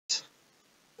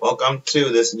Welcome to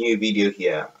this new video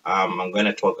here. I'm going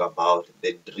to talk about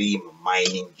the dream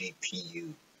mining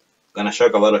GPU. Going to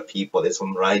shock a lot of people. It's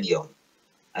from Radeon.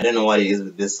 I don't know what it is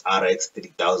with this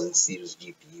RX6000 Series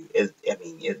GPU.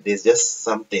 There's just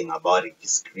something about it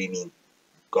just screaming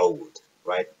gold,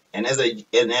 right? And as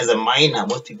a miner,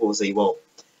 most people will say, well,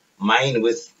 mine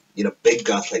with big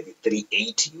guns like the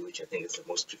 380, which I think is the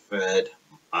most preferred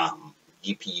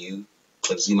GPU,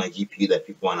 consumer GPU that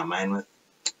people want to mine with.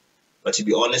 But to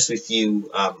be honest with you,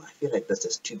 I feel like that's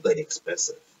just too bloody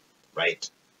expensive, right?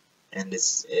 And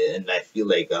I feel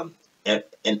like an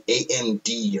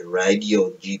AMD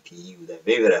Radeon GPU, they're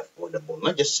very affordable.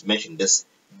 Not just to mention this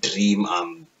dream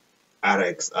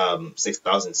RX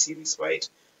 6000 series, right?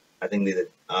 I think there's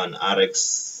an RX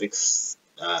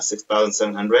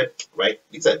 6700, right?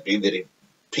 These are very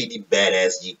pretty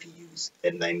badass GPUs,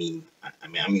 and I'm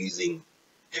using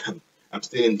I'm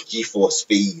still in the GeForce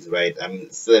phase, right?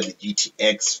 I'm still in the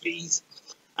GTX phase.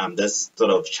 That's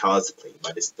sort of child's play,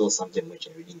 but it's still something which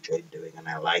I really enjoy doing, and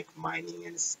I like mining,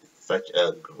 and it's such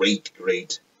a great way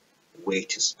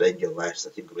to spend your life,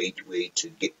 such a great way to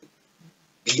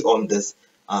be on this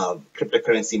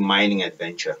cryptocurrency mining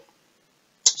adventure.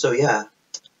 So yeah,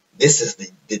 this is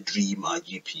the dream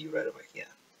GPU right over here.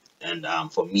 And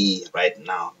for me right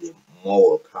now, the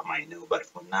more will come, I know, but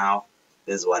for now,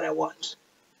 this is what I want.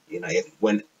 If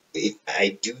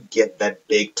I do get that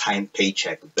big time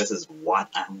paycheck, this is what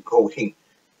I'm going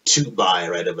to buy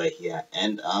right over here.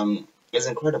 And it's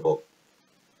incredible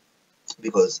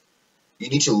because you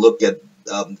need to look at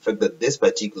the fact that this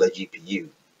particular GPU,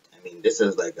 this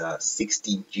is like a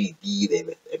 16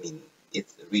 GB.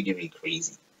 It's really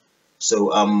crazy.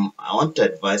 So I want to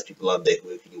advise people out there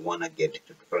who actually want to get into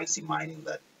cryptocurrency mining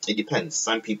that it depends.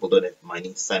 Some people don't have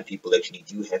money. Some people actually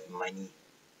do have money.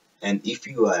 And if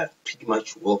you are pretty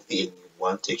much wealthy and you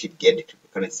want to actually get into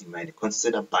cryptocurrency mining,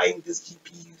 consider buying these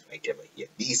GPUs right over here.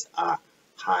 These are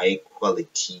high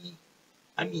quality,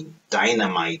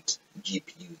 dynamite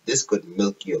GPUs. This could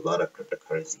milk you a lot of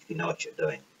cryptocurrency if you know what you're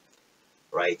doing,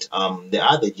 right? The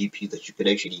other GPUs that you could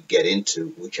actually get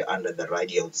into, which are under the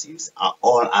Radeon series, are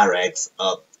all RX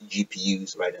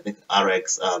GPUs, right? I think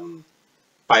RX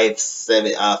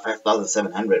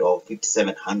 5700 or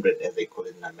 5700 as they call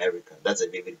it in America. That's a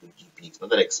very good GPU. It's not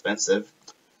that expensive.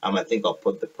 I think I'll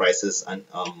put the prices and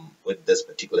with this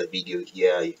particular video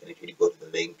here. You can actually go to the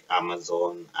link,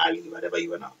 Amazon, Ali, wherever you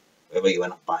wanna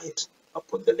buy it. I'll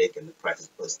put the link and the prices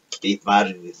because they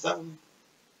vary with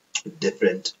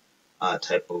different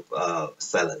type of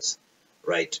sellers,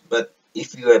 right? But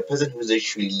if you're a person who's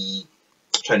actually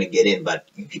trying to get in, but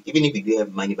even if you do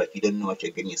have money but you don't know what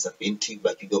you're getting yourself into,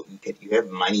 but you have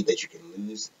money that you can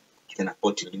lose, you can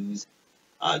afford to lose,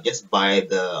 just buy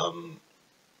the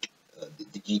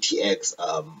GTX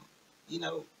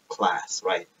class,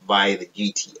 right? Buy the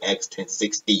GTX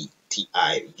 1060 Ti,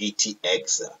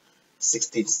 GTX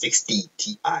 1660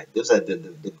 Ti. Those are the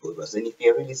good ones. And if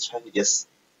you're really trying to just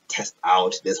test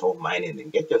out this whole mining, then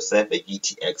get yourself a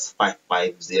GTX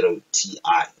 550 Ti,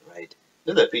 right?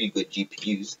 Those are pretty good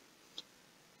GPUs.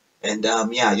 And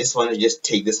yeah, I just want to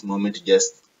take this moment to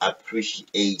just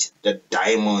appreciate the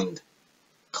diamond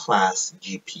class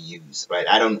GPUs, right?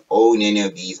 I don't own any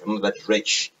of these. I'm not that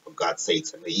rich, for God's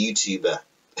sakes. I'm a YouTuber.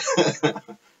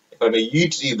 If I'm a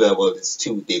YouTuber, well, there's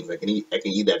two things. I can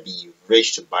either be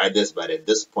rich to buy this, but at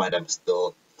this point, I'm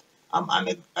still I'm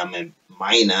a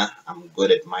miner. I'm good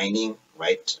at mining,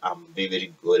 right? I'm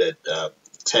very good at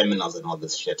terminals and all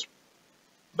this shit.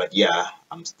 But yeah,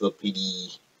 I'm still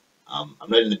pretty, I'm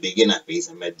not in the beginner phase,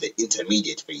 I'm at the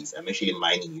intermediate phase. I'm actually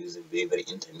mining using very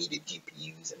intermediate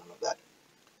GPUs and all of that.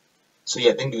 So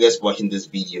yeah, thank you guys for watching this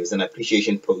video. It's an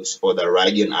appreciation post for the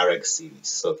Radeon RX series.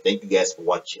 So thank you guys for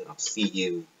watching. I'll see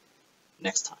you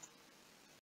next time.